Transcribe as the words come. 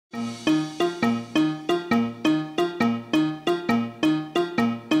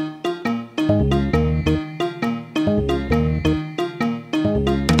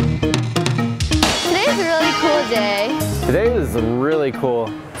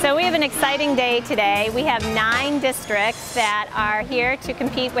So we have an exciting day today. We have 9 districts that are here to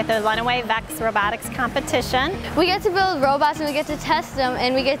compete with the Lenawee Vex Robotics Competition. We get to build robots and we get to test them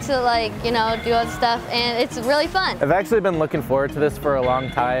and we get to do all the stuff, and it's really fun. I've actually been looking forward to this for a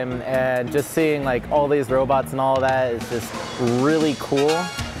long time, and just seeing all these robots and all of that is just really cool.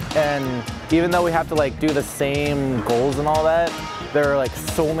 And even though we have to do the same goals and all that, there are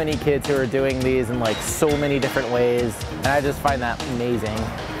so many kids who are doing these in so many different ways, and I just find that amazing.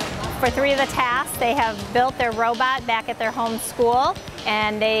 For 3 of the tasks, they have built their robot back at their home school,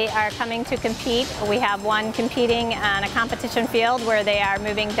 and they are coming to compete. We have one competing on a competition field where they are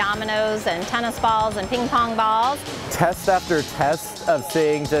moving dominoes and tennis balls and ping pong balls. Test after test of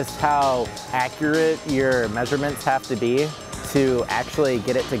seeing just how accurate your measurements have to be to actually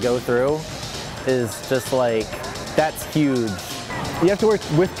get it to go through is just that's huge. You have to work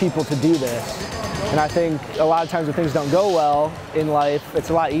with people to do this. And I think a lot of times when things don't go well in life, it's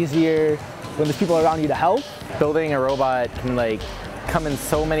a lot easier when there's people around you to help. Building a robot can come in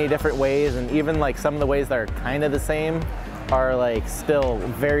so many different ways, and even some of the ways that are kind of the same are still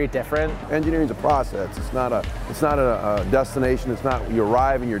very different. Engineering is a process. It's not a destination. It's not you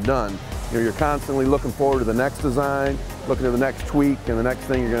arrive and you're done. You're constantly looking forward to the next design, looking to the next tweak and the next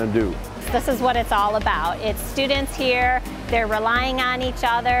thing you're going to do. This is what it's all about. It's students here, they're relying on each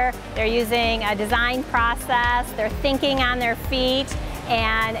other, they're using a design process, they're thinking on their feet,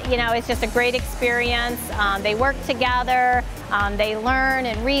 and it's just a great experience. They work together, they learn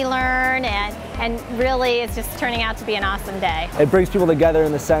and relearn, and really it's just turning out to be an awesome day. It brings people together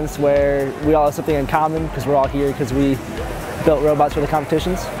in the sense where we all have something in common because we're all here because we built robots for the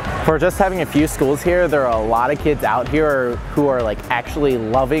competitions. For just having a few schools here, there are a lot of kids out here who are actually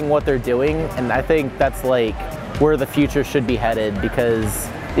loving what they're doing, and I think that's where the future should be headed, because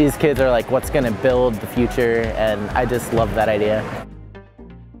these kids are what's going to build the future, and I just love that idea.